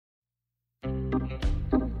Hi,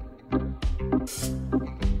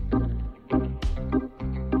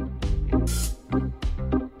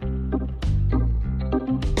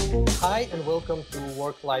 and welcome to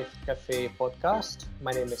Work Life Cafe podcast.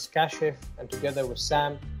 My name is Kashif, and together with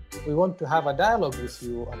Sam, we want to have a dialogue with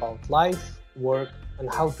you about life, work,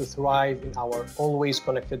 and how to thrive in our always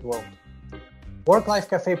connected world. Work Life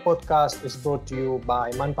Cafe podcast is brought to you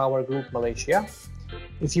by Manpower Group Malaysia.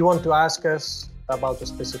 If you want to ask us about a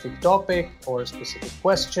specific topic or a specific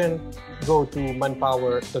question, go to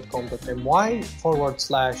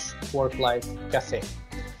manpower.com.my/worklifecafe.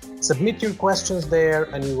 Submit your questions there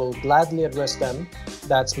and we will gladly address them.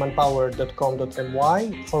 That's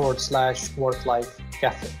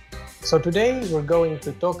manpower.com.my/worklifecafe. So today we're going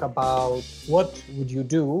to talk about what would you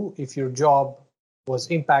do if your job was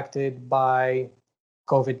impacted by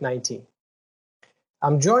COVID-19.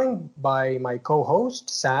 I'm joined by my co-host,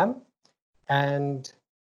 Sam. And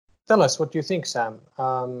tell us, what do you think, Sam?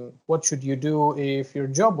 What should you do if your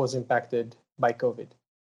job was impacted by COVID?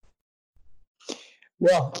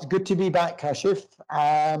 Well, it's good to be back, Kashif.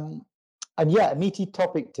 And yeah, a meaty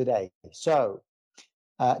topic today. So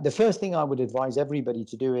the first thing I would advise everybody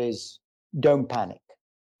to do is don't panic.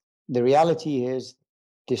 The reality is,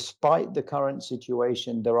 despite the current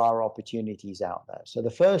situation, there are opportunities out there. So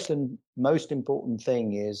the first and most important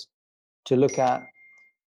thing is to look at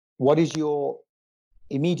what is your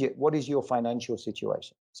financial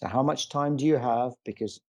situation? So how much time do you have?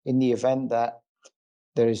 Because in the event that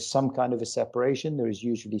there is some kind of a separation, there is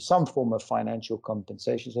usually some form of financial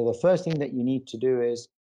compensation. So the first thing that you need to do is,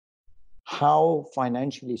 how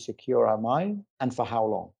financially secure am I and for how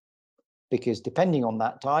long? Because depending on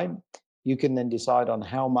that time, you can then decide on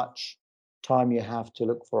how much time you have to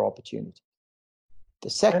look for opportunity.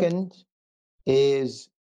 The second is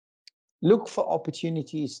look for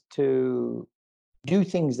opportunities to do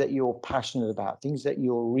things that you're passionate about, things that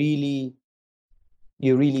you really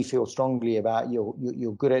feel strongly about,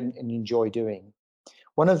 you're good at and enjoy doing.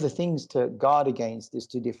 One of the things to guard against is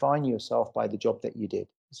to define yourself by the job that you did.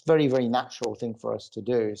 It's a very, very natural thing for us to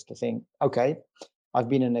do, is to think, okay, I've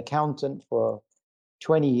been an accountant for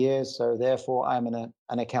 20 years, so therefore I'm an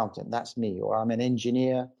accountant, that's me, or I'm an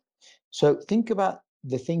engineer. So think about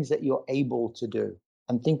the things that you're able to do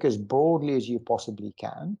and think as broadly as you possibly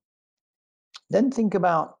can. Then think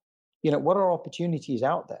about, what are opportunities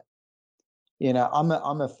out there? I'm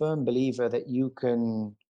a firm believer that you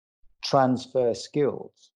can transfer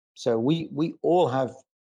skills. So we all have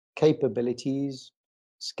capabilities,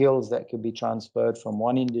 skills that can be transferred from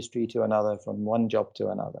one industry to another, from one job to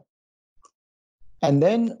another. And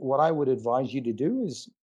then what I would advise you to do is,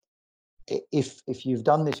 if you've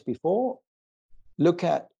done this before, look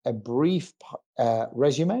at a brief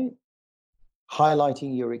resume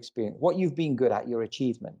highlighting your experience, what you've been good at, your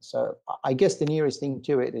achievements. So I guess the nearest thing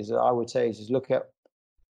to it is, I would say, is look at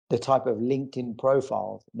the type of LinkedIn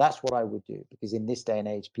profiles. That's what I would do, because in this day and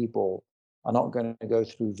age, people are not going to go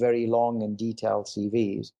through very long and detailed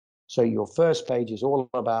CVs. So your first page is all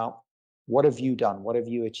about, what have you done? What have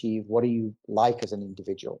you achieved? What do you like as an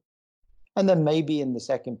individual? And then maybe in the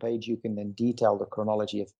second page, you can then detail the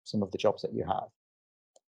chronology of some of the jobs that you have.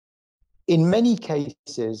 In many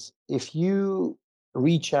cases, if you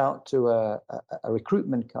reach out to a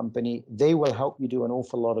recruitment company, they will help you do an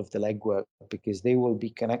awful lot of the legwork, because they will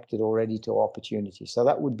be connected already to opportunities. So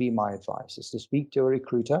that would be my advice, is to speak to a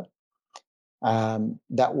recruiter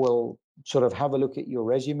that will sort of have a look at your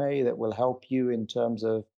resume, that will help you in terms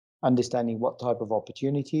of understanding what type of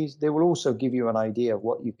opportunities. They will also give you an idea of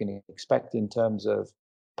what you can expect in terms of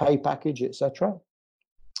pay package, etc.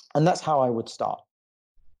 And that's how I would start.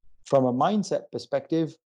 From a mindset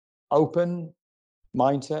perspective, open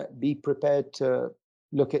mindset, be prepared to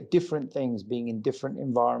look at different things, being in different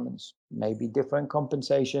environments, maybe different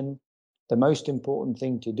compensation. The most important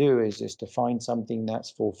thing to do is to find something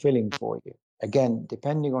that's fulfilling for you. Again,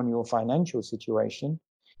 depending on your financial situation,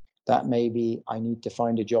 that may be, I need to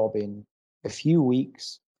find a job in a few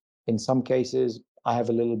weeks. In some cases, I have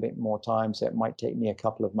a little bit more time, so it might take me a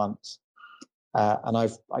couple of months. And I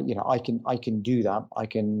can do that. I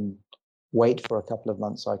can wait for a couple of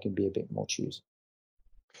months, so I can be a bit more choosy.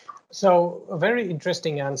 So a very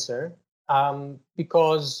interesting answer,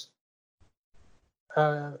 because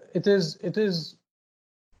it is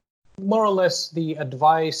more or less the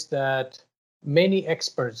advice that many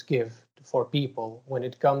experts give for people when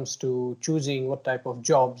it comes to choosing what type of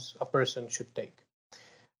jobs a person should take.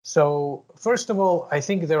 So first of all, I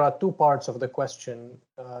think there are two parts of the question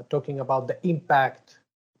talking about the impact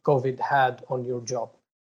COVID had on your job.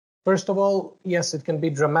 First of all, yes, it can be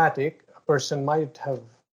dramatic. A person might have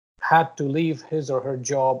had to leave his or her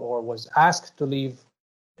job or was asked to leave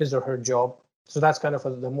his or her job. So that's kind of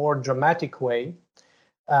the more dramatic way.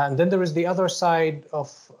 And then there is the other side of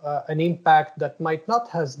an impact that might not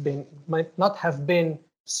have been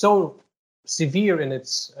so severe in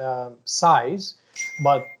its size,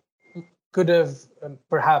 but could have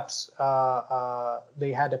perhaps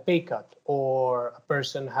they had a pay cut, or a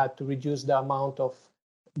person had to reduce the amount of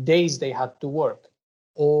days they had to work,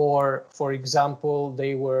 or for example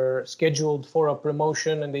they were scheduled for a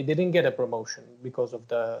promotion and they didn't get a promotion because of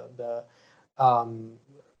the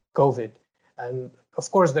COVID. And of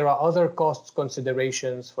course there are other cost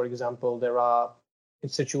considerations. For example, there are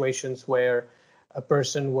situations where a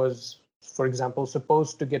person was, for example,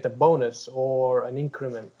 supposed to get a bonus or an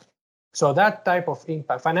increment. So that type of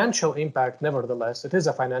impact, financial impact, nevertheless, it is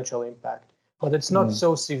a financial impact, but it's not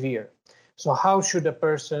so severe. So how should a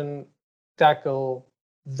person tackle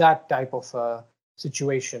that type of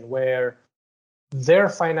situation where their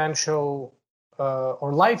financial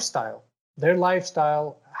or lifestyle, their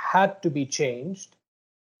lifestyle had to be changed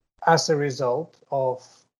as a result of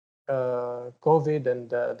COVID and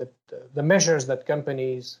the measures that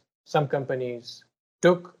some companies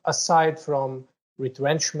took, aside from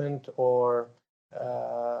retrenchment or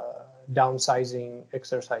downsizing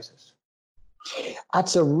exercises?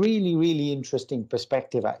 That's a really, really interesting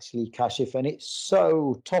perspective, actually, Kashif, and it's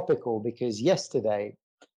so topical because yesterday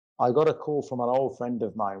I got a call from an old friend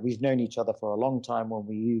of mine. We've known each other for a long time when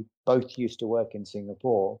we both used to work in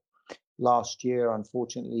Singapore. Last year,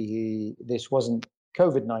 unfortunately, this wasn't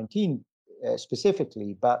COVID-19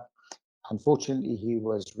 specifically, but unfortunately he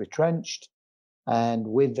was retrenched. And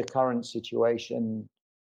with the current situation,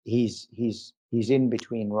 he's in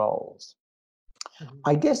between roles.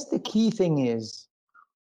 I guess the key thing is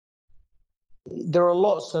there are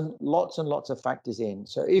lots and lots of factors in.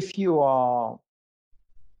 So if you're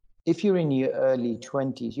in your early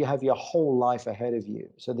 20s, you have your whole life ahead of you.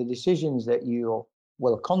 So the decisions that you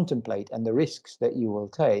will contemplate and the risks that you will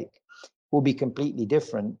take will be completely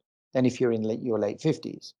different than if you're in your late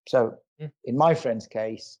 50s. So in my friend's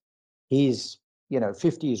case, he's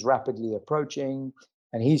 50 is rapidly approaching,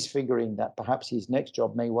 and he's figuring that perhaps his next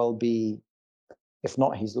job may well be, if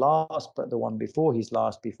not his last, but the one before his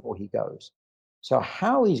last before he goes. So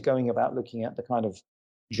how he's going about looking at the kind of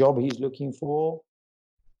job he's looking for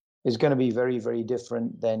is going to be very, very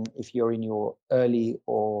different than if you're in your early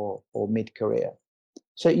or mid-career.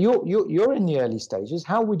 So you're in the early stages.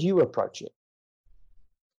 How would you approach it?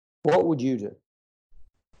 What would you do?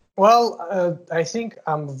 Well, I think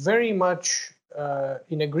I'm very much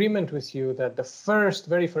in agreement with you that the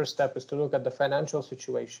very first step is to look at the financial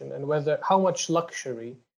situation and how much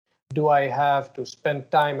luxury do I have to spend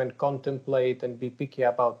time and contemplate and be picky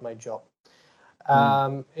about my job.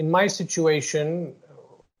 In my situation,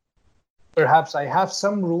 perhaps I have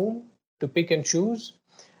some room to pick and choose,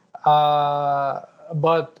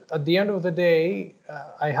 but at the end of the day,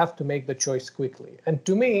 I have to make the choice quickly. And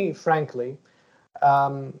to me, frankly,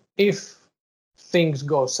 if things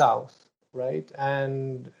go south, right,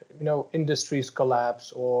 and industries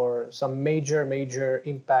collapse or some major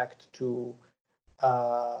impact to,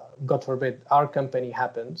 God forbid, our company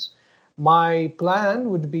happens, my plan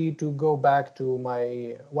would be to go back to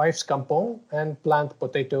my wife's kampong and plant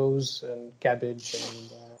potatoes and cabbage,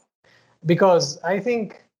 and because I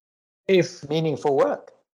think if meaningful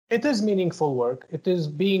work, it is meaningful work, it is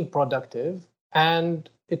being productive, and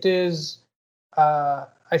it is,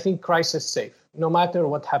 I think, crisis safe. No matter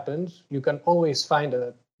what happens, you can always find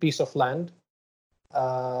a piece of land.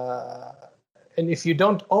 And if you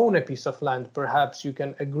don't own a piece of land, perhaps you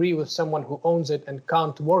can agree with someone who owns it and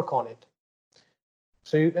can't work on it.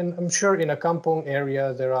 So, and I'm sure in a kampong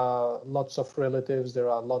area, there are lots of relatives, there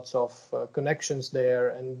are lots of connections there,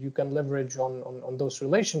 and you can leverage on those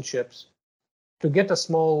relationships to get a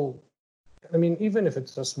small, even if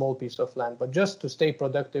it's a small piece of land, but just to stay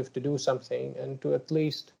productive, to do something, and to at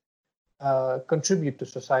least contribute to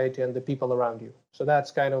society and the people around you. So that's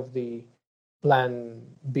kind of the plan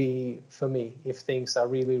B for me if things are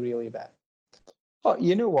really, really bad. Oh,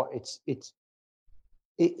 you know what?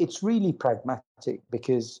 It's really pragmatic,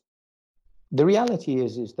 because the reality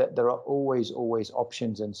is that there are always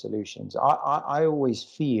options and solutions. I always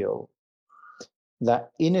feel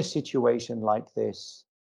that in a situation like this,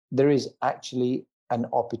 there is actually an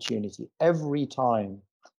opportunity. Every time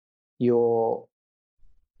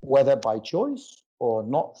whether by choice or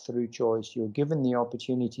not through choice, you're given the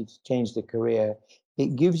opportunity to change the career,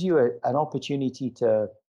 it gives you an opportunity to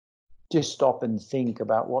just stop and think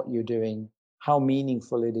about what you're doing, how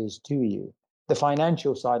meaningful it is to you. The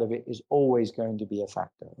financial side of it is always going to be a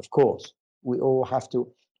factor. Of course, we all have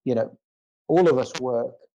to all of us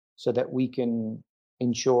work so that we can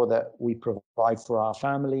ensure that we provide for our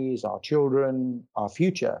families, our children, our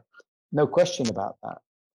future. No question about that.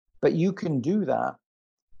 But you can do that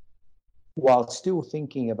while still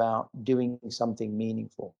thinking about doing something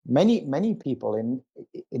meaningful. Many people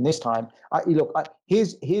in this time,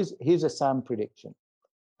 here's a Sam prediction.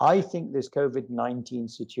 I think this COVID-19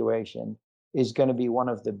 situation is going to be one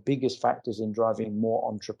of the biggest factors in driving more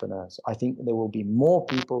entrepreneurs. I think there will be more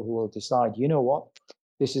people who will decide, you know what,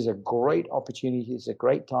 this is a great opportunity. It's a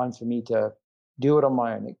great time for me to do it on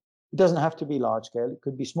my own. It doesn't have to be large scale. It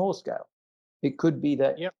could be small scale. It could be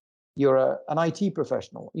that you're an IT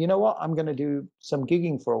professional. You know what, I'm going to do some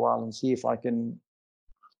gigging for a while and see if I can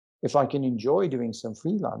enjoy doing some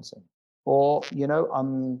freelancing. Or,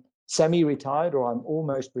 I'm semi-retired or I'm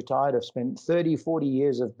almost retired. I've spent 30, 40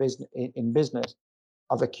 years of business in business.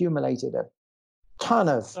 I've accumulated a ton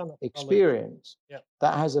of experience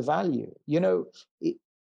that has a value.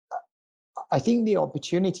 I think the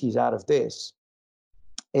opportunities out of this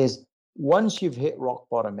is once you've hit rock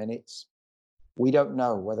bottom, and we don't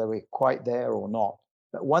know whether we're quite there or not.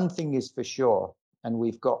 But one thing is for sure, and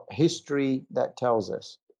we've got history that tells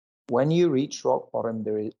us, when you reach rock bottom,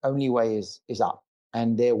 only way is up.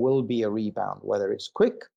 And there will be a rebound, whether it's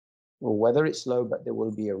quick or whether it's slow, but there will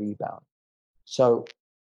be a rebound. So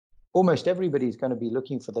almost everybody's going to be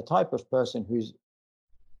looking for the type of person who's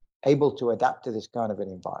able to adapt to this kind of an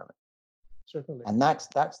environment. Certainly. And that's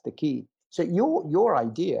the key. So your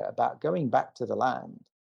idea about going back to the land,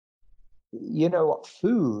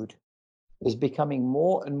 food is becoming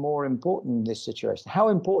more and more important in this situation. How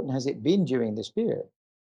important has it been during this period?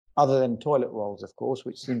 Other than toilet rolls, of course,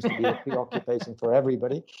 which seems to be a preoccupation for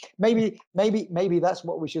everybody. Maybe that's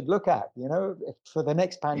what we should look at. For the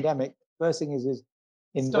next pandemic, first thing is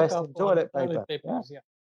invest in toilet paper.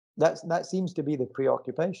 That seems to be the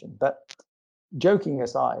preoccupation. But joking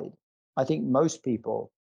aside, I think most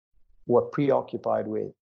people were preoccupied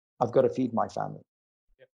with, I've got to feed my family.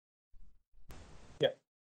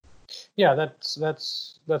 Yeah, that's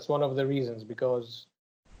one of the reasons, because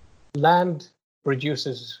land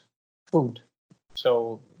produces food.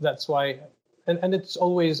 So that's why, and it's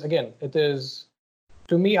always, again, it is,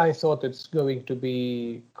 to me, I thought it's going to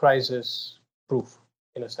be crisis proof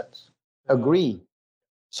in a sense. Agree.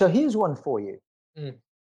 So here's one for you.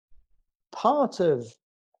 Part of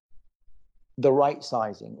the right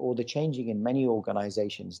sizing or the changing in many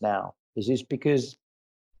organizations now is because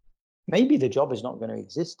maybe the job is not going to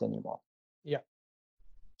exist anymore. Yeah.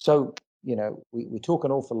 So, we talk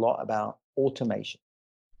an awful lot about automation.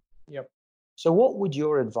 Yep. So what would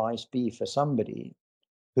your advice be for somebody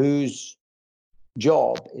whose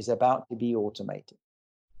job is about to be automated?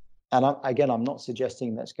 And I'm not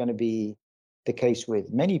suggesting that's going to be the case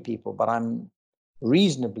with many people, but I'm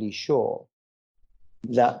reasonably sure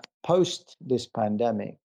that post this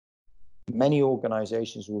pandemic, many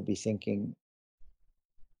organizations will be thinking,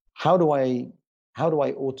 how do I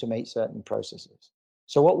automate certain processes?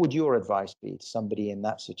 So what would your advice be to somebody in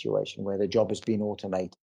that situation where the job has been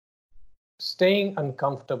automated? Staying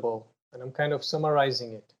uncomfortable, and I'm kind of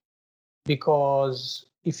summarizing it, because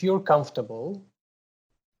if you're comfortable,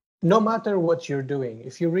 no matter what you're doing,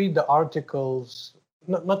 if you read the articles,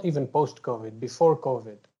 not even post-COVID, before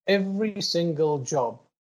COVID, every single job,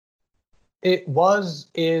 it was,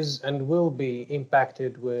 is, and will be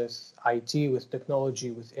impacted with IT, with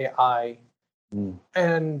technology, with AI.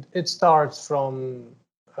 And it starts from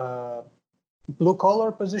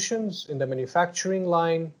blue-collar positions in the manufacturing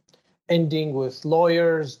line, ending with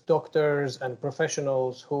lawyers, doctors, and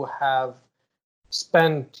professionals who have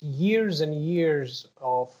spent years and years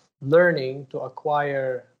of learning to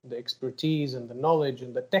acquire the expertise and the knowledge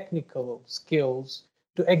and the technical skills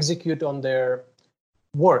to execute on their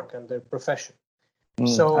work and their profession.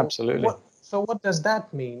 Absolutely. What does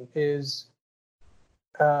that mean is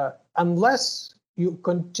unless you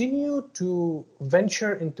continue to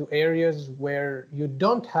venture into areas where you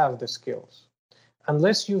don't have the skills,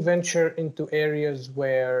 unless you venture into areas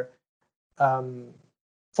where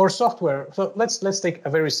for software, so let's take a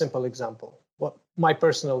very simple example, what my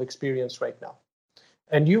personal experience right now,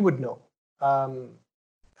 and you would know.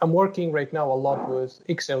 I'm working right now a lot with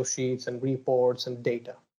Excel sheets and reports and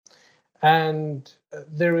data. And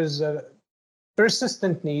there is a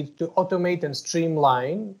persistent need to automate and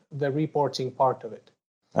streamline the reporting part of it.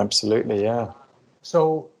 Absolutely, yeah.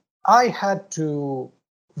 So I had to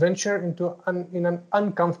venture into an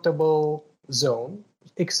uncomfortable zone.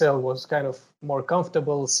 Excel was kind of more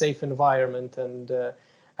comfortable, safe environment, and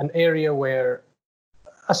an area where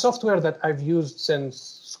a software that I've used since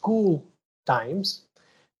school times.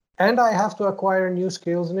 and I have to acquire new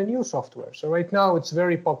skills in a new software. So right now it's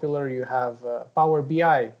very popular. You have Power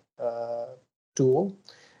BI tool,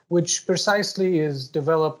 which precisely is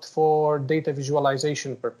developed for data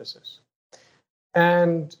visualization purposes.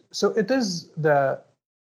 And so it is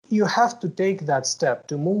you have to take that step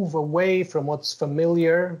to move away from what's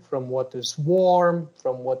familiar, from what is warm,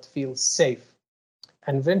 from what feels safe,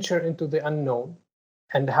 and venture into the unknown,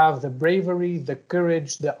 and have the bravery, the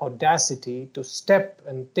courage, the audacity to step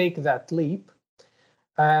and take that leap,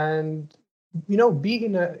 and be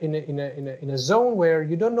in a zone where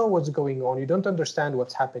you don't know what's going on, you don't understand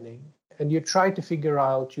what's happening, and you try to figure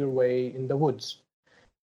out your way in the woods.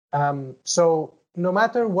 So no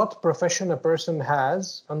matter what profession a person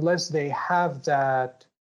has, unless they have that,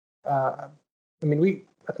 we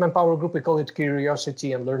at Manpower Group, we call it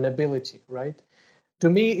curiosity and learnability, right? To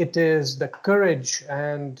me, it is the courage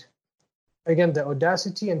and, again, the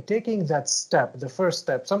audacity and taking that step, the first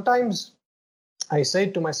step. Sometimes I say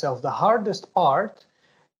to myself, the hardest part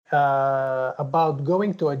about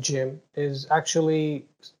going to a gym is actually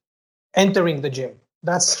entering the gym.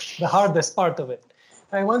 That's the hardest part of it.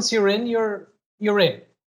 And once you're in, you're in.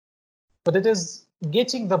 But it is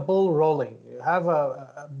getting the ball rolling. You have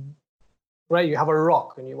you have a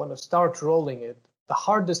rock and you want to start rolling it. The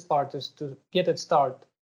hardest part is to get it start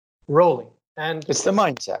rolling. And it's the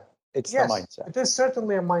mindset. It's yes, the mindset. It is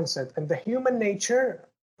certainly a mindset. And the human nature,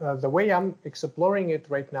 the way I'm exploring it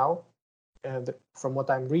right now, from what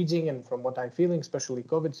I'm reading and from what I'm feeling, especially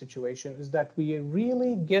COVID situation, is that we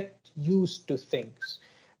really get used to things.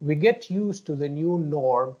 We get used to the new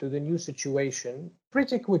norm, to the new situation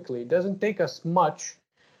pretty quickly. It doesn't take us much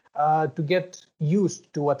to get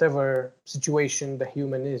used to whatever situation the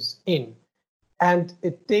human is in. And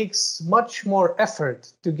it takes much more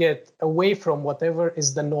effort to get away from whatever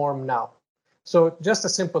is the norm now. So just a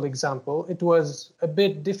simple example, it was a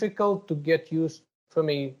bit difficult to get used for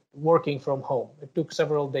me working from home. It took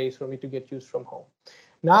several days for me to get used from home.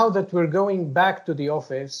 Now that we're going back to the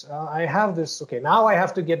office, I have this, now I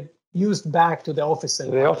have to get used back to the office.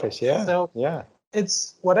 The office, yeah. So yeah.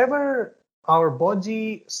 It's whatever our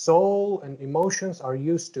body, soul, and emotions are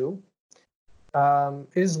used to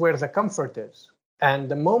is where the comfort is. And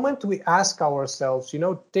the moment we ask ourselves,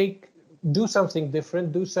 do something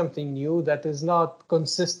different, do something new that is not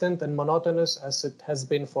consistent and monotonous as it has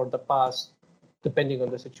been for the past, depending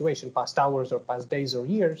on the situation, past hours or past days or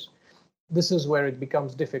years, this is where it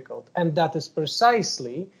becomes difficult. And that is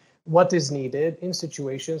precisely what is needed in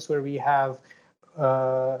situations where we have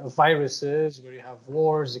viruses, where you have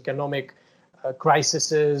wars, economic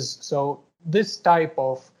crises. So this type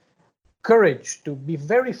of courage to be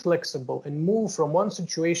very flexible and move from one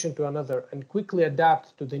situation to another and quickly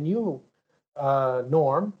adapt to the new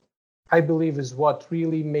norm, I believe is what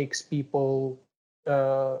really makes people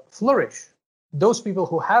flourish. Those people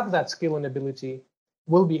who have that skill and ability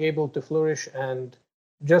will be able to flourish, and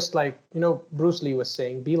just like Bruce Lee was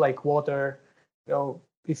saying, be like water.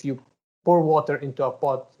 If you pour water into a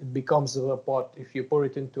pot, it becomes a pot. If you pour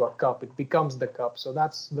it into a cup, it becomes the cup. So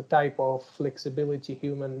that's the type of flexibility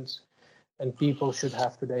humans and people should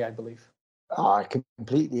have today, I believe. I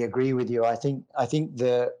completely agree with you. I think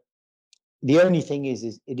the only thing is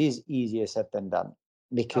it is easier said than done,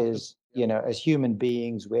 because as human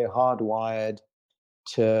beings, we're hardwired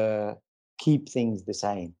to keep things the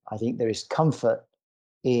same. I think there is comfort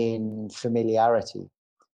in familiarity,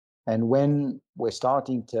 and when we're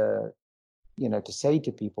starting to to say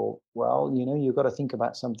to people, well, you've got to think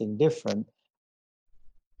about something different.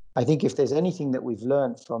 I think if there's anything that we've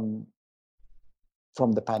learned from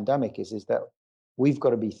the pandemic is that we've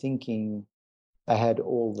got to be thinking ahead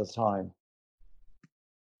all the time.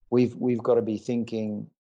 We've got to be thinking,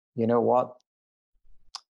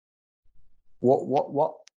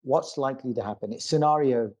 what's likely to happen. It's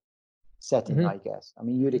scenario setting, I guess. I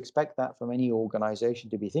mean, you'd expect that from any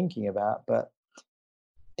organization to be thinking about, but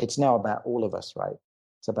it's now about all of us, right?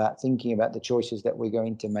 It's about thinking about the choices that we're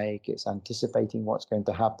going to make. It's anticipating what's going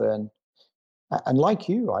to happen. And like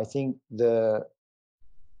you, I think the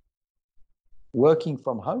working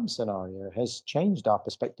from home scenario has changed our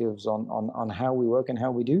perspectives on how we work and how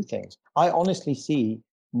we do things. I honestly see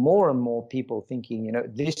more and more people thinking,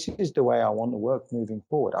 this is the way I want to work moving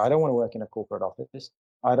forward. I don't want to work in a corporate office.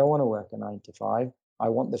 I don't want to work a 9 to 5. I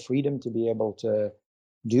want the freedom to be able to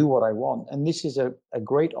do what I want. And this is a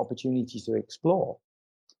great opportunity to explore.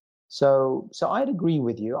 So I'd agree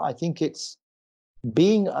with you. I think it's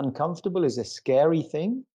being uncomfortable is a scary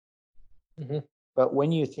thing. Mm-hmm. But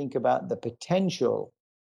when you think about the potential,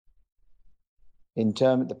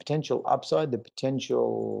 the potential upside, the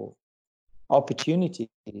potential opportunities,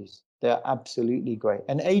 they're absolutely great.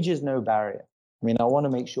 And age is no barrier. I mean, I want to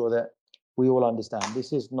make sure that we all understand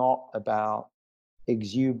this is not about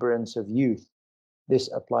exuberance of youth. This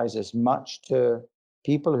applies as much to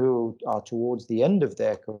people who are towards the end of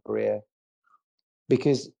their career,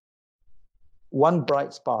 because one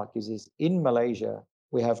bright spark is in Malaysia,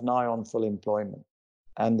 we have nigh on full employment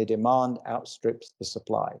and the demand outstrips the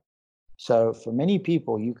supply. So for many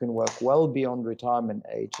people, you can work well beyond retirement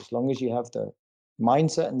age as long as you have the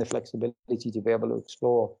mindset and the flexibility to be able to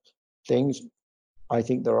explore things. I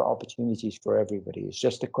think there are opportunities for everybody. It's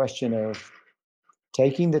just a question of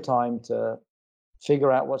taking the time to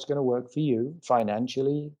figure out what's going to work for you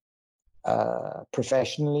financially,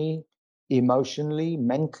 professionally, emotionally,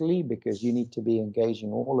 mentally, because you need to be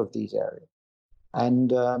engaging all of these areas and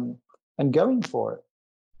going for it.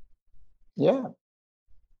 Yeah.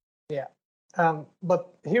 Yeah.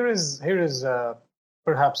 But here is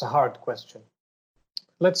perhaps a hard question.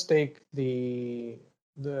 Let's take a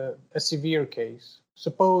severe case.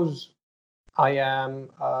 Suppose I am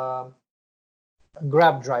a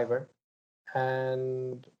Grab driver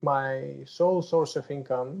and my sole source of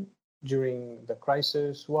income during the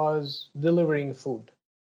crisis was delivering food.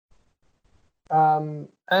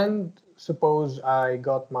 And suppose I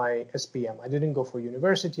got my SPM. I didn't go for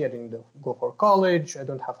university. I didn't go for college. I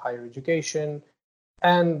don't have higher education.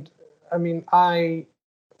 And I mean,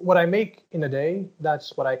 what I make in a day,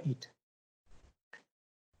 that's what I eat.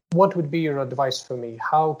 What would be your advice for me?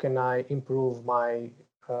 How can I improve my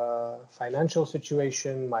financial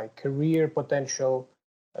situation, my career potential,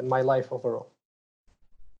 and my life overall?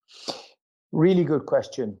 Really good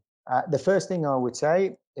question. The first thing I would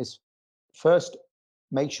say is, first,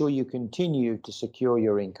 make sure you continue to secure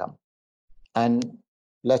your income. And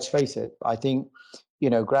let's face it, I think,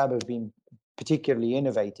 Grab have been particularly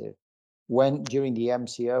innovative. When during the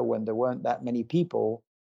MCO, when there weren't that many people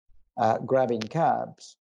grabbing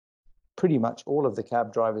cabs, pretty much all of the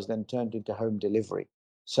cab drivers then turned into home delivery.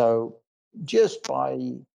 So just by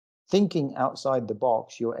thinking outside the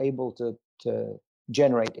box, you're able to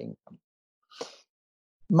generate income.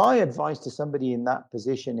 My advice to somebody in that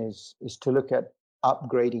position is to look at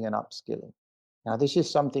upgrading and upskilling. Now, this is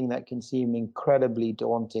something that can seem incredibly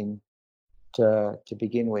daunting to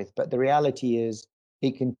begin with, but the reality is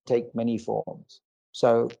it can take many forms.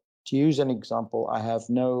 So to use an example, I have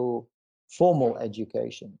no formal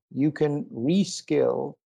education. You can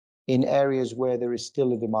reskill in areas where there is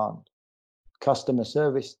still a demand. Customer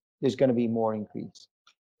service, there's going to be more increase.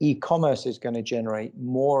 E-commerce is going to generate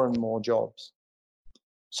more and more jobs.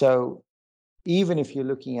 So even if you're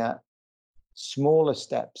looking at smaller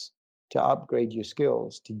steps to upgrade your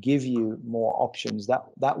skills, to give you more options,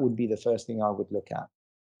 that would be the first thing I would look at.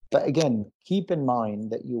 But again, keep in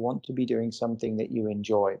mind that you want to be doing something that you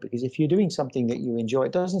enjoy, because if you're doing something that you enjoy,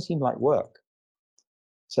 it doesn't seem like work.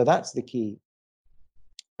 So that's the key.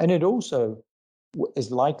 And it also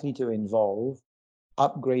is likely to involve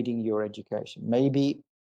upgrading your education. Maybe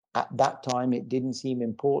at that time it didn't seem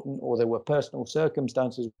important, or there were personal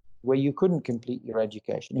circumstances where you couldn't complete your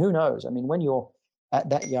education. Who knows? I mean, when you're at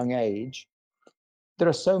that young age, there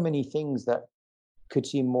are so many things that could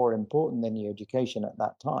seem more important than your education at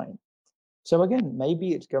that time. So again,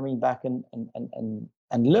 maybe it's going back and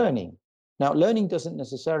learning. Now, learning doesn't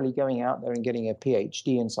necessarily going out there and getting a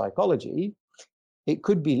PhD in psychology. It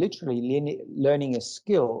could be literally learning a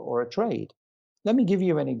skill or a trade. Let me give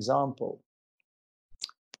you an example.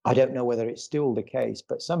 I don't know whether it's still the case,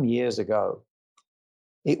 but some years ago,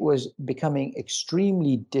 it was becoming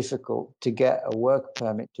extremely difficult to get a work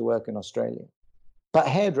permit to work in Australia. But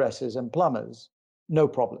hairdressers and plumbers, no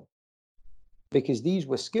problem, because these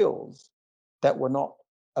were skills that were not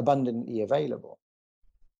abundantly available.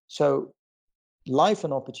 So life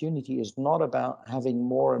and opportunity is not about having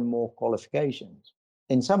more and more qualifications.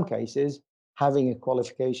 In some cases, having a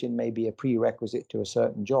qualification may be a prerequisite to a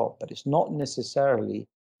certain job, but it's not necessarily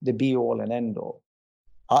the be all and end all.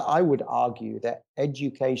 I would argue that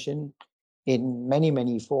education in many,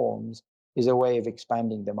 many forms is a way of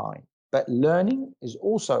expanding the mind. But learning is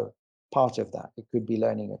also part of that. It could be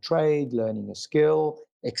learning a trade, learning a skill,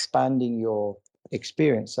 expanding your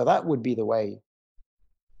experience. So that would be the way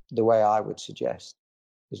I would suggest,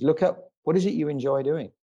 is look at what is it you enjoy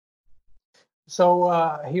doing.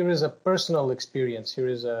 So here is a personal experience. Here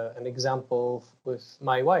is an example with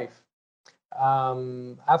my wife.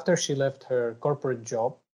 After she left her corporate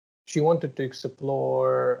job, she wanted to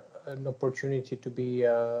explore an opportunity to be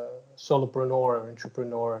a solopreneur or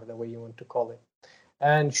entrepreneur, the way you want to call it.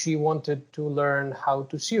 And she wanted to learn how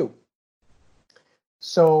to sew.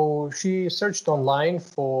 So she searched online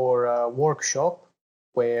for a workshop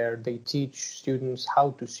where they teach students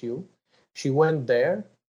how to sew. She went there,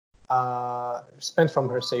 spent from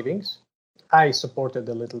her savings. I supported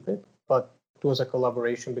a little bit, but it was a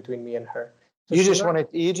collaboration between me and her. So you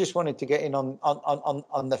just wanted to get in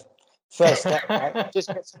on the first step, right? Just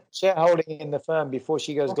get some shareholding in the firm before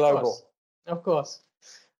she goes global. Of course.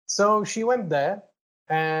 So she went there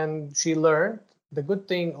and she learned. The good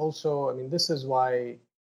thing also, I mean, this is why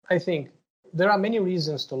I think there are many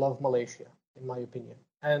reasons to love Malaysia, in my opinion.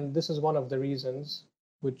 And this is one of the reasons,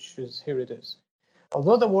 which is here it is.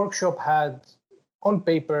 Although the workshop had on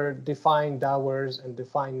paper defined hours and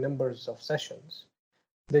defined numbers of sessions,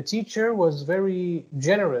 the teacher was very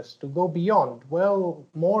generous to go beyond, well,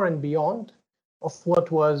 more and beyond of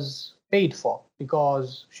what was paid for,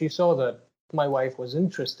 because she saw that my wife was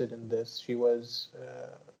interested in this. She was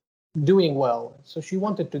doing well, so she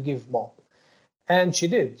wanted to give more. And she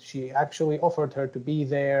did. She actually offered her to be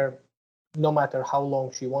there no matter how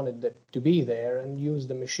long she wanted to be there, and use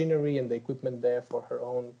the machinery and the equipment there for her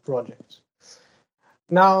own projects.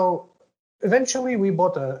 Now, eventually we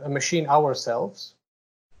bought a machine ourselves.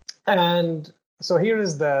 And so here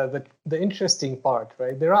is the interesting part,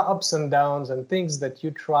 right? There are ups and downs and things that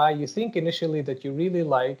you try, you think initially that you really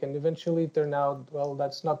like, and eventually turn out, well,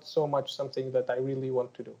 that's not so much something that I really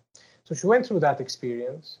want to do. So she went through that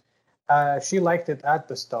experience. She liked it at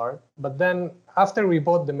the start, but then after we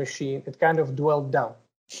bought the machine, it kind of dwelled down.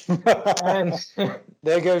 And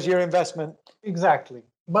there goes your investment. Exactly.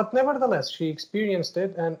 But nevertheless, she experienced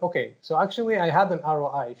it. And okay, so actually I had an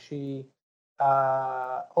ROI. She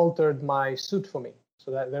altered my suit for me,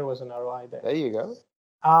 so that there was an ROI there. There you go.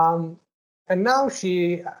 And now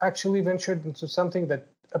she actually ventured into something that,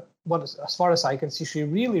 as far as I can see, she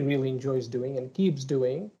really, really enjoys doing and keeps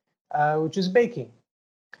doing, which is baking.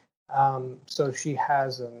 So she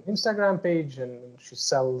has an Instagram page and she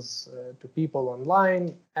sells to people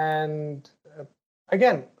online. And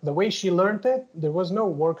again, the way she learned it, there was no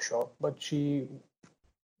workshop, but she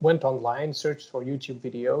went online, searched for YouTube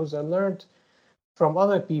videos, and learned from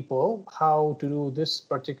other people how to do this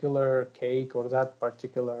particular cake or that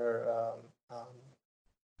particular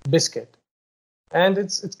biscuit. And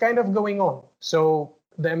it's kind of going on. So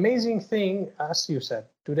the amazing thing, as you said,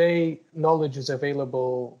 today knowledge is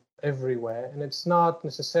available everywhere, and it's not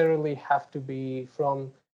necessarily have to be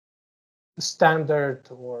from the standard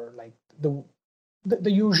or like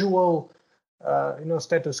the usual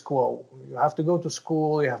status quo. You have to go to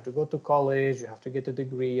school, you have to go to college, you have to get a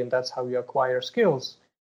degree, and that's how you acquire skills.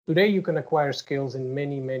 Today, you can acquire skills in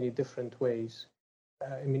many, many different ways.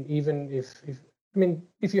 I mean, even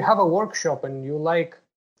if you have a workshop and you like,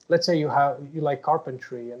 let's say you like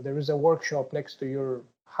carpentry, and there is a workshop next to your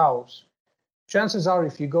house, chances are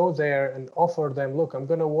if you go there and offer them, look, I'm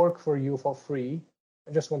going to work for you for free,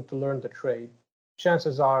 I just want to learn the trade,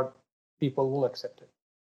 chances are people will accept it.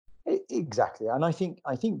 Exactly. And I think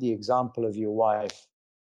the example of your wife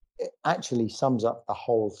actually sums up the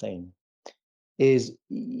whole thing. Is,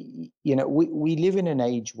 we live in an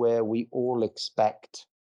age where we all expect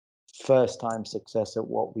first time success at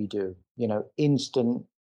what we do, instant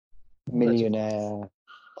millionaire,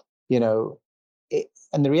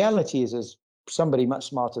 and the reality is, as somebody much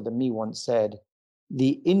smarter than me once said,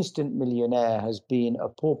 the instant millionaire has been a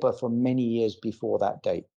pauper for many years before that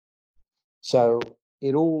date. So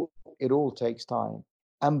it all takes time.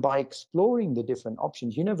 And by exploring the different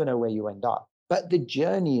options, you never know where you end up. But the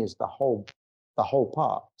journey is the whole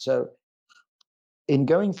part. So in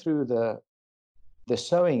going through the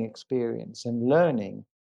sewing experience and learning,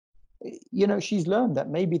 she's learned that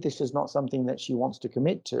maybe this is not something that she wants to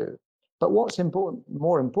commit to. But what's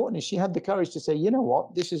more important is she had the courage to say, you know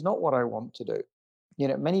what, this is not what I want to do.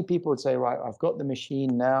 Many people would say, right, I've got the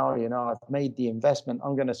machine now, I've made the investment,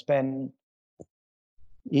 I'm going to spend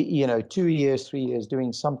 2 years, 3 years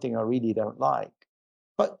doing something I really don't like.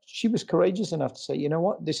 But she was courageous enough to say, you know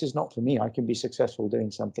what, this is not for me. I can be successful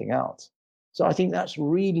doing something else. So I think that's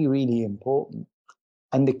really, really important.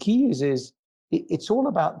 And the key is it's all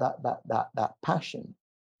about that passion.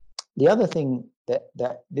 The other thing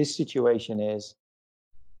that this situation is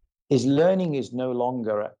learning is no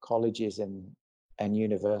longer at colleges and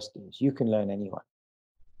universities. You can learn anywhere.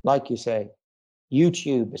 Like you say,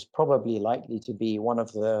 YouTube is probably likely to be one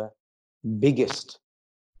of the biggest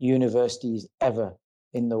universities ever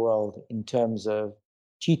in the world in terms of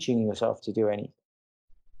teaching yourself to do anything.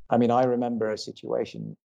 I mean, I remember a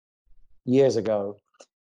situation years ago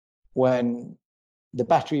when the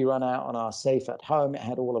battery ran out on our safe at home. It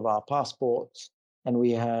had all of our passports, and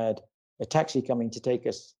we had a taxi coming to take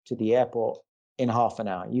us to the airport in half an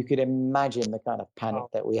hour. You could imagine the kind of panic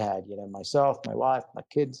that we had, myself, my wife, my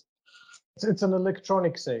kids. It's an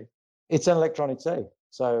electronic save. It's an electronic save.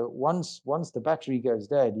 So once the battery goes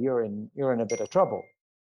dead, you're in a bit of trouble.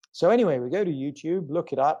 So anyway, we go to YouTube,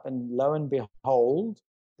 look it up, and lo and behold,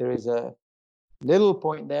 there is a little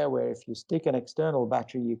point there where if you stick an external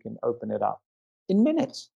battery, you can open it up in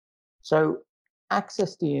minutes. So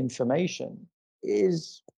access to information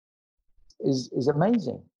is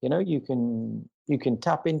amazing. You know, you can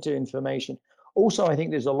tap into information. Also, I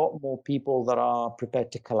think there's a lot more people that are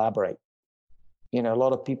prepared to collaborate. You know, a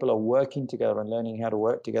lot of people are working together and learning how to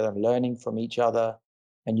work together and learning from each other,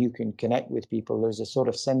 and you can connect with people. There's a sort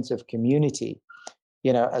of sense of community.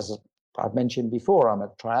 You know, as I've mentioned before, I'm a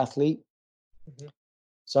triathlete. Mm-hmm.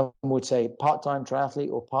 Some would say part-time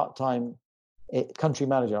triathlete or part-time country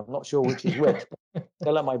manager. I'm not sure which is which.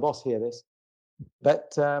 Don't let my boss hear this.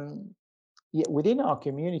 But yeah, within our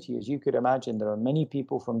community, as you could imagine, there are many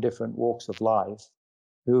people from different walks of life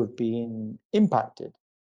who have been impacted.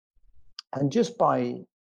 And just by...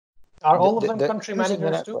 Are all of them country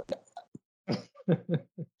managers too?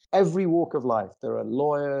 Every walk of life. There are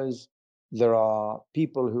lawyers, there are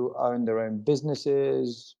people who own their own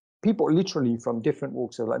businesses, people literally from different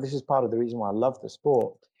walks of life. This is part of the reason why I love the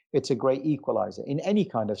sport. It's a great equalizer in any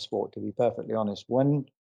kind of sport, to be perfectly honest. When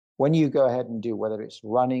you go ahead and do, whether it's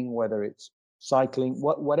running, whether it's cycling,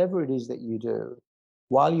 whatever it is that you do,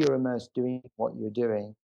 while you're immersed doing what you're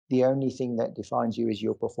doing, the only thing that defines you is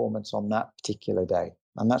your performance on that particular day.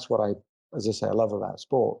 And that's what as I say, I love about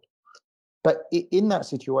sport. But in that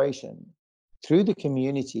situation, through the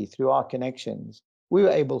community, through our connections, we were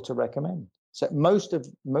able to recommend. So most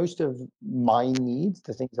of my needs,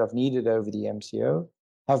 the things I've needed over the MCO,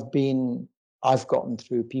 I've gotten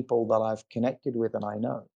through people that I've connected with and I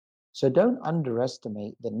know. So don't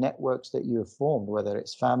underestimate the networks that you have formed, whether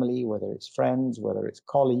it's family, whether it's friends, whether it's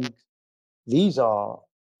colleagues. These are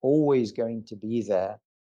always going to be there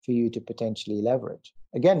for you to potentially leverage.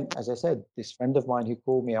 Again, as I said, this friend of mine who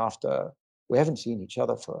called me after, we haven't seen each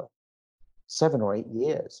other for 7 or 8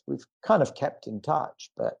 years. We've kind of kept in touch,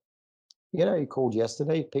 but you know, he called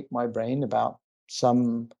yesterday, picked my brain about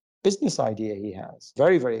some business idea he has.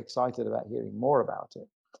 Very, very excited about hearing more about it.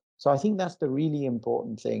 So I think that's the really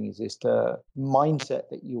important thing is the mindset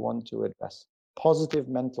that you want to address. Positive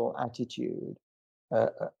mental attitude,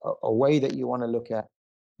 a way that you want to look at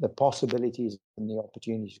the possibilities and the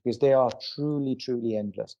opportunities, because they are truly, truly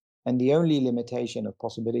endless. And the only limitation of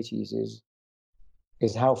possibilities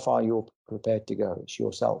is how far you're prepared to go. It's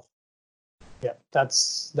yourself. Yeah,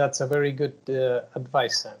 that's a very good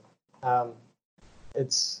advice, Sam.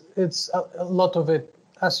 It's a lot of it,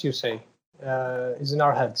 as you say, is in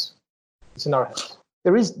our heads. It's in our heads.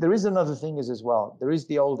 There is another thing as well. There is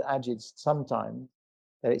the old adage sometimes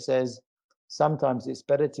that it says, sometimes it's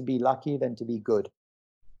better to be lucky than to be good.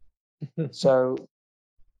 So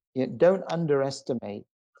don't underestimate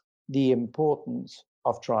the importance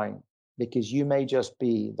of trying, because you may just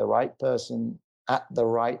be the right person at the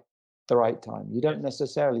right time. You don't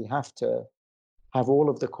necessarily have to have all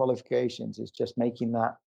of the qualifications. It's just making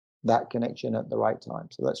that connection at the right time.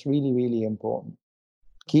 So that's really, really important.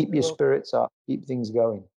 Keep your spirits up, keep things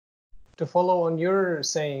going. To follow on your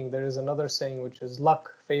saying, there is another saying, which is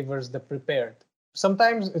luck favors the prepared.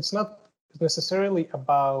 Sometimes it's not necessarily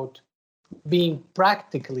about being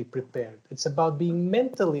practically prepared. It's about being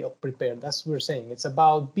mentally prepared. That's what we're saying. It's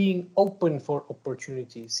about being open for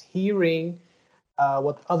opportunities, hearing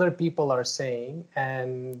what other people are saying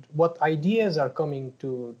and what ideas are coming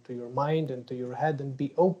to your mind and to your head, and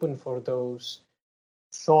be open for those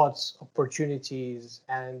thoughts, opportunities,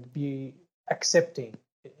 and be accepting.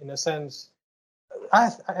 In a sense,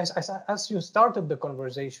 as you started the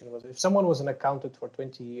conversation, was if someone was an accountant for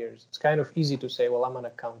 20 years, it's kind of easy to say, well, I'm an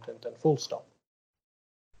accountant and full stop.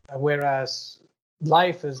 Whereas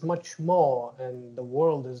life is much more, and the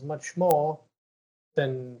world is much more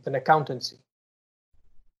than accountancy.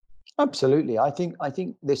 Absolutely. I think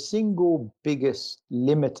the single biggest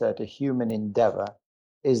limiter to human endeavor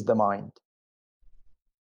is the mind.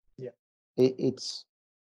 Yeah.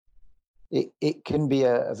 It can be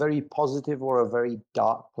a very positive or a very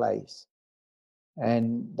dark place.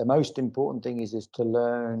 And the most important thing is to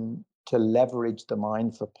learn to leverage the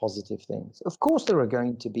mind for positive things. Of course, there are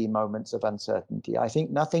going to be moments of uncertainty. I think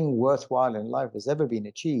nothing worthwhile in life has ever been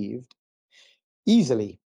achieved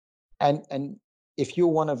easily. And if you're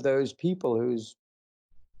one of those people who's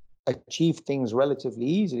achieved things relatively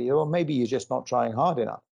easily, or maybe you're just not trying hard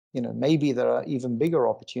enough, maybe there are even bigger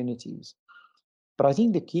opportunities. But I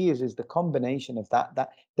think the key is the combination of that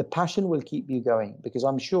the passion will keep you going, because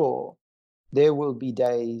I'm sure there will be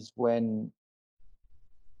days when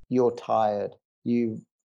you're tired, you're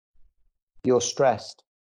stressed,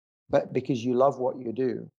 but because you love what you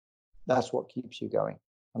do, that's what keeps you going.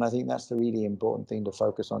 And I think that's the really important thing to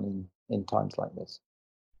focus on in times like this.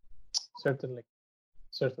 Certainly.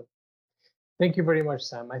 Thank you very much,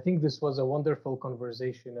 Sam. I think this was a wonderful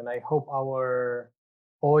conversation, and I hope our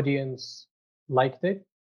audience liked it.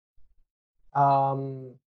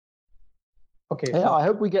 Okay. Yeah, I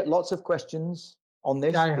hope we get lots of questions on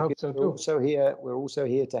this. Yeah, I hope so too. We're also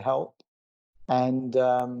here to help, and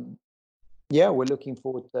we're looking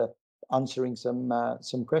forward to answering some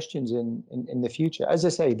questions in the future. As I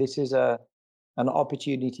say, this is an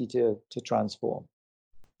opportunity to transform.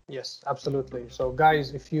 Yes, absolutely. So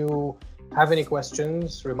guys, if you have any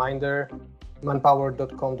questions, reminder,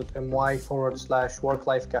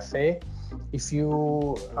 manpower.com.my/work-life cafe. If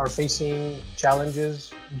you are facing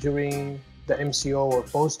challenges during the MCO or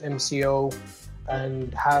post MCO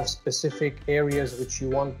and have specific areas which you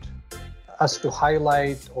want us to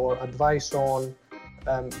highlight or advice on,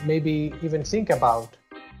 maybe even think about,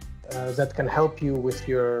 that can help you with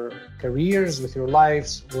your careers, with your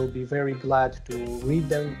lives, we'll be very glad to read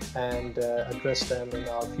them and address them in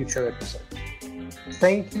our future episodes.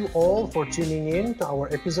 Thank you all for tuning in to our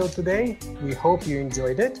episode today. We hope you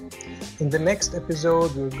enjoyed it. In the next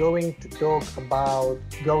episode, we're going to talk about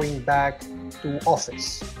going back to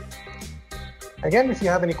office. Again, if you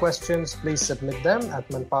have any questions, please submit them at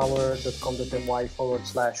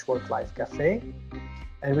manpower.com.my/work-life cafe.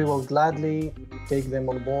 And we will gladly take them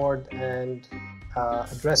on board and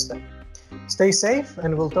address them. Stay safe,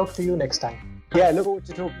 and we'll talk to you next time. Yeah, look forward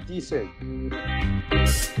to talking to you soon.